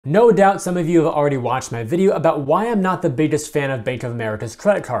No doubt some of you have already watched my video about why I'm not the biggest fan of Bank of America's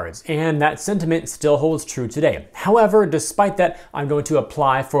credit cards, and that sentiment still holds true today. However, despite that, I'm going to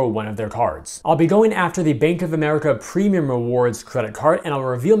apply for one of their cards. I'll be going after the Bank of America Premium Rewards credit card, and I'll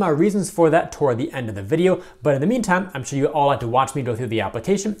reveal my reasons for that toward the end of the video. But in the meantime, I'm sure you all like to watch me go through the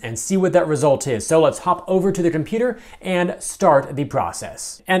application and see what that result is. So let's hop over to the computer and start the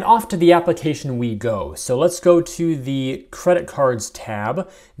process. And off to the application we go. So let's go to the credit cards tab,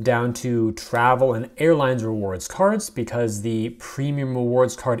 down to travel and airlines rewards cards, because the premium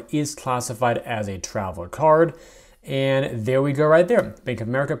rewards card is classified as a travel card. And there we go right there. Bank of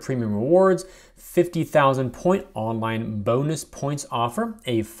America Premium Rewards, 50,000 point online bonus points offer,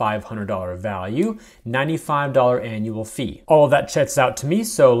 a $500 value, $95 annual fee. All of that checks out to me,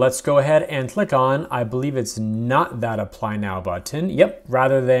 so let's go ahead and click on, I believe it's not that apply now button. Yep,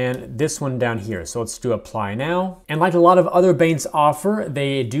 rather than this one down here. So let's do apply now. And like a lot of other banks offer,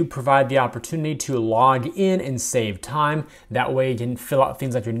 they do provide the opportunity to log in and save time. That way you can fill out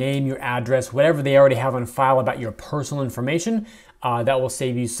things like your name, your address, whatever they already have on file about your personal information. That will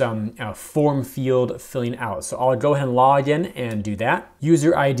save you some form field filling out. So I'll go ahead and log in and do that.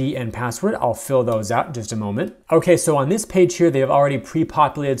 User ID and password, I'll fill those out in just a moment. Okay, so on this page here, they've already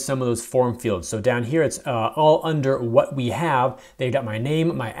pre-populated some of those form fields. So down here, it's all under what we have. They've got my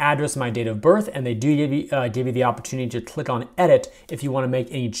name, my address, my date of birth, and they do give you the opportunity to click on edit if you want to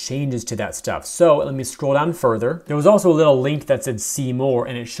make any changes to that stuff. So let me scroll down further. There was also a little link that said see more,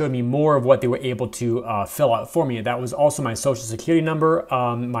 and it showed me more of what they were able to fill out for me. That was also my social security number,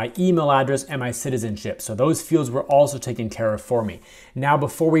 my email address, and my citizenship. So those fields were also taken care of for me. Now,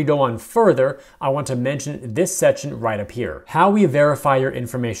 before we go on further, I want to mention this section right up here, how we verify your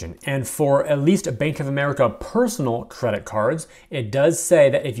information. And for at least Bank of America personal credit cards, it does say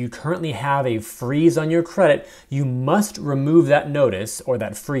that if you currently have a freeze on your credit, you must remove that notice or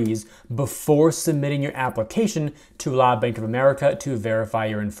that freeze before submitting your application to allow Bank of America to verify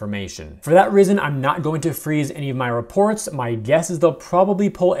your information. For that reason, I'm not going to freeze any of my reports. My guess is they'll probably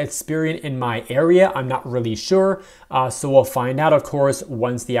pull Experian in my area. I'm not really sure. So we'll find out, of course,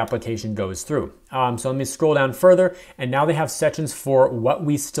 once the application goes through. So let me scroll down further, and now they have sections for what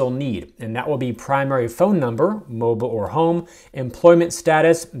we still need. And that will be primary phone number, mobile or home, employment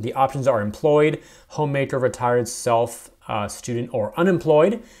status. The options are employed, homemaker, retired, self, student, or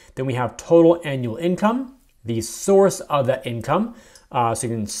unemployed. Then we have total annual income, the source of that income. So you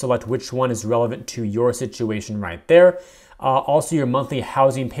can select which one is relevant to your situation right there. Also your monthly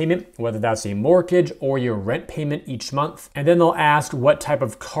housing payment, whether that's a mortgage or your rent payment each month. And then they'll ask what type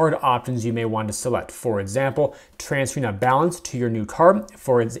of card options you may want to select. For example, transferring a balance to your new card.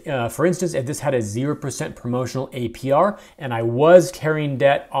 For instance, if this had a 0% promotional APR and I was carrying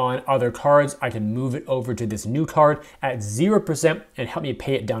debt on other cards, I can move it over to this new card at 0% and help me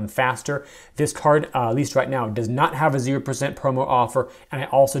pay it down faster. This card, at least right now, does not have a 0% promo offer, and I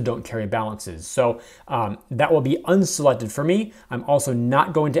also don't carry balances. So that will be unselected for me. I'm also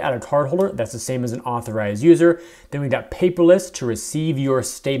not going to add a card holder. That's the same as an authorized user. Then we got paperless to receive your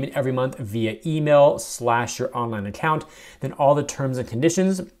statement every month via email / your online account. Then all the terms and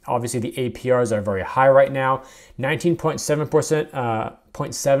conditions. Obviously the APRs are very high right now. 19.7%,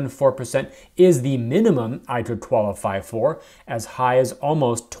 0.74% is the minimum I could qualify for, as high as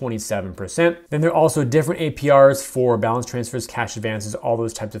almost 27%. Then there are also different APRs for balance transfers, cash advances, all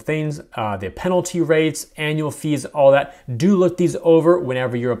those types of things. The penalty rates, annual fees, all that. Do look these over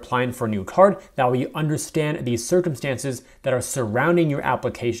whenever you're applying for a new card. That way you understand the circumstances that are surrounding your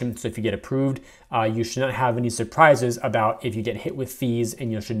application. So if you get approved, you should not have any surprises about if you get hit with fees,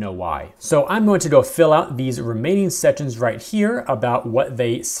 and you should know why. So I'm going to go fill out these remaining sections right here about what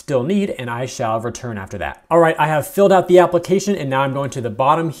they still need, and I shall return after that. All right, I have filled out the application, and now I'm going to the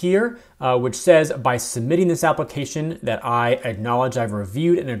bottom here, which says, by submitting this application, that I acknowledge I've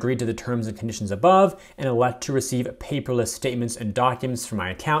reviewed and agreed to the terms and conditions above and elect to receive paperless statements and documents from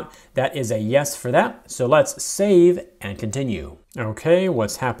my account. That is a yes for that. So let's save and continue. Okay,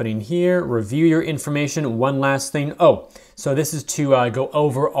 what's happening here? Review your information. One last thing. Oh, so this is to go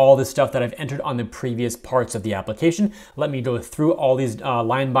over all the stuff that I've entered on the previous parts of the application. Let me go through all these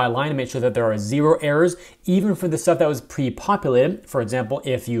line by line and make sure that there are 0 errors, even for the stuff that was pre-populated. For example,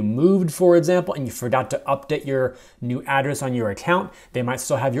 if you moved, for example, and you forgot to update your new address on your account, they might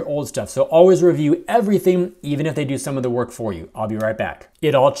still have your old stuff. So always review everything, even if they do some of the work for you. I'll be right back.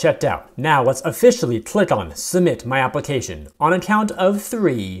 It all checked out. Now let's officially click on Submit My Application. On a count of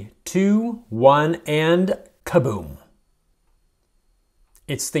 3, 2, 1, and kaboom.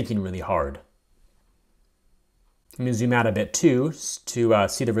 It's thinking really hard. Let me zoom out a bit too, to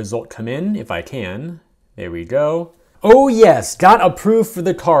see the result come in, if I can. There we go. Oh yes, got approved for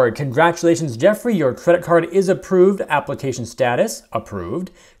the card. Congratulations, Jeffrey. Your credit card is approved. Application status,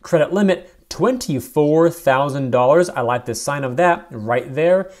 approved. Credit limit, $24,000. I like the sign of that right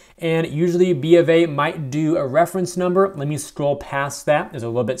there. And usually B of A might do a reference number. Let me scroll past that. It's a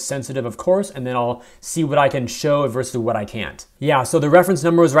little bit sensitive, of course, and then I'll see what I can show versus what I can't. Yeah, so the reference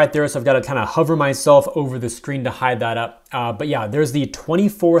number is right there, so I've got to kind of hover myself over the screen to hide that up. But yeah, there's the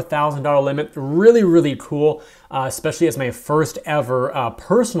 $24,000 limit. Really, really cool, especially as my first ever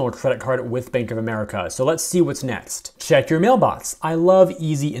personal credit card with Bank of America. So let's see what's next. Check your mailbox. I love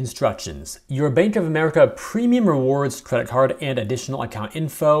easy instructions. Your Bank of America Premium Rewards credit card and additional account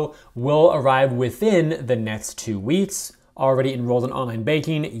info will arrive within the next 2 weeks. Already enrolled in online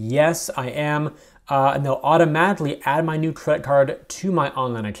banking? Yes, I am. And they'll automatically add my new credit card to my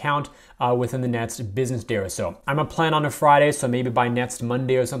online account within the next business day or so. I'm gonna plan on a Friday, so maybe by next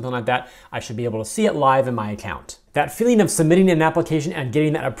Monday or something like that, I should be able to see it live in my account. That feeling of submitting an application and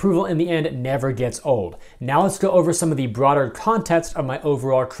getting that approval in the end never gets old. Now let's go over some of the broader context of my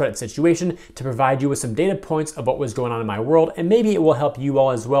overall credit situation to provide you with some data points of what was going on in my world, and maybe it will help you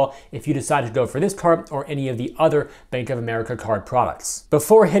all as well if you decide to go for this card or any of the other Bank of America card products.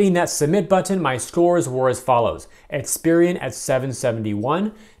 Before hitting that submit button, my scores were as follows. Experian at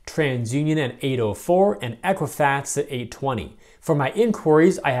 771, TransUnion at 804, and Equifax at 820. For my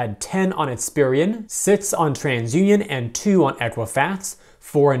inquiries, I had 10 on Experian, 6 on TransUnion, and 2 on Equifax.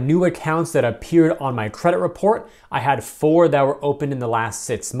 For new accounts that appeared on my credit report, I had 4 that were opened in the last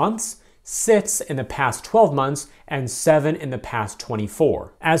 6 months, 6 in the past 12 months, and 7 in the past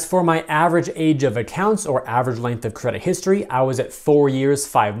 24. As for my average age of accounts or average length of credit history, I was at 4 years,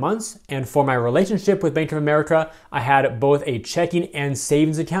 5 months. And for my relationship with Bank of America, I had both a checking and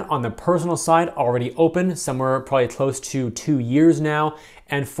savings account on the personal side already open, somewhere probably close to 2 years now.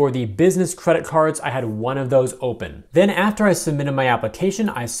 And for the business credit cards, I had 1 of those open. Then after I submitted my application,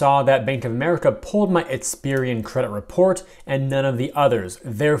 I saw that Bank of America pulled my Experian credit report and none of the others.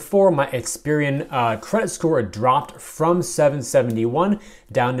 Therefore, my Experian credit score dropped from 771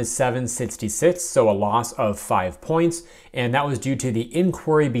 down to 766, so a loss of 5 points. And that was due to the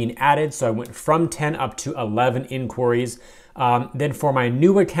inquiry being added, so I went from 10 up to 11 inquiries. Then for my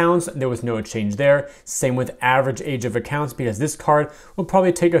new accounts, there was no change there. Same with average age of accounts, because this card will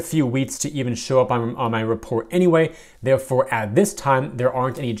probably take a few weeks to even show up on my report anyway. Therefore, at this time, there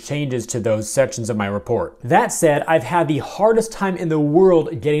aren't any changes to those sections of my report. That said, I've had the hardest time in the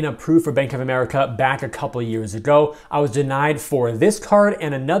world getting approved for Bank of America back a couple years ago. I was denied for this card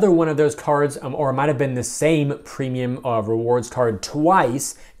and another one of those cards, or it might have been the same premium rewards card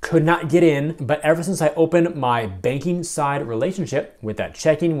twice. Could not get in, but ever since I opened my banking side relationship with that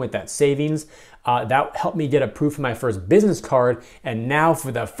checking, with that savings, that helped me get approved for my first business card, and now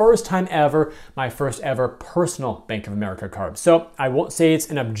for the first time ever, my first ever personal Bank of America card. So I won't say it's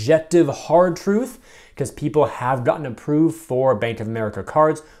an objective hard truth, because people have gotten approved for Bank of America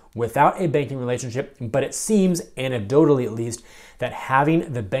cards without a banking relationship, but it seems, anecdotally at least, that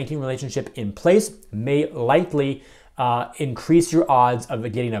having the banking relationship in place may likely increase your odds of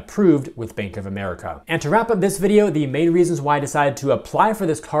getting approved with Bank of America. And to wrap up this video, the main reasons why I decided to apply for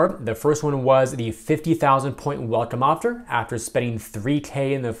this card, the first one was the 50,000 point welcome offer after spending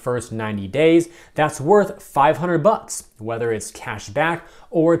 $3K in the first 90 days. That's worth 500 bucks, whether it's cash back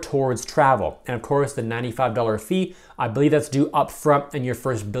or towards travel. And of course, the $95 fee, I believe that's due up front in your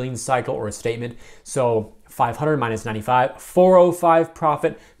first billing cycle or statement. So 500 minus 95, 405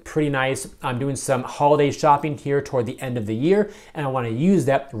 profit, pretty nice. I'm doing some holiday shopping here toward the end of the year, and I want to use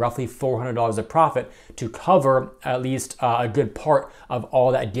that roughly $400 of profit to cover at least a good part of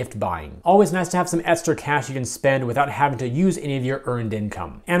all that gift buying. Always nice to have some extra cash you can spend without having to use any of your earned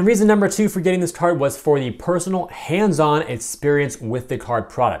income. And reason number 2 for getting this card was for the personal hands-on experience with the card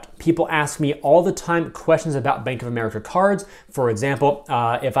product. People ask me all the time questions about Bank of America cards. For example,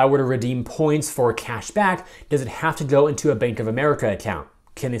 if I were to redeem points for cash back, does it have to go into a Bank of America account?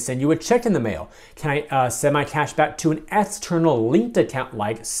 Can they send you a check in the mail? Can I send my cash back to an external linked account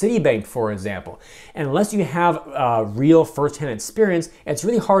like Citibank, for example? And unless you have real firsthand experience, it's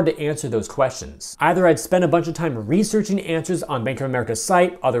really hard to answer those questions. Either I'd spend a bunch of time researching answers on Bank of America's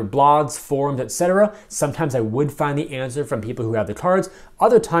site, other blogs, forums, etc. Sometimes I would find the answer from people who have the cards.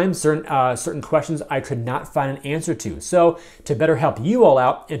 Other times, certain questions I could not find an answer to. So to better help you all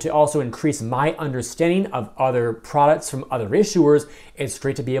out and to also increase my understanding of other products from other issuers, it's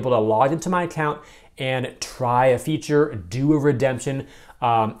great to be able to log into my account and try a feature, do a redemption,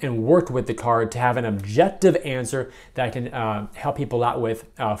 and worked with the card to have an objective answer that I can help people out with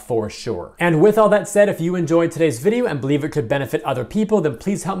for sure. And with all that said, if you enjoyed today's video and believe it could benefit other people, then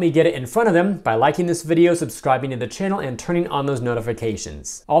please help me get it in front of them by liking this video, subscribing to the channel, and turning on those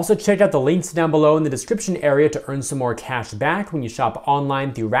notifications. Also, check out the links down below in the description area to earn some more cash back when you shop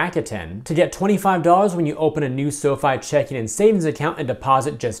online through Rakuten, to get $25 when you open a new SOFI checking and savings account and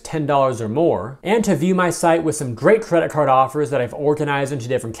deposit just $10 or more, and to view my site with some great credit card offers that I've organized into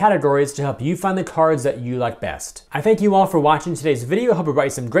different categories to help you find the cards that you like best. I thank you all for watching today's video. I hope it brought you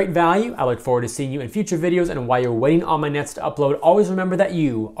some great value. I look forward to seeing you in future videos, and while you're waiting on my next upload, always remember that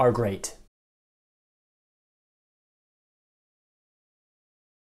you are great.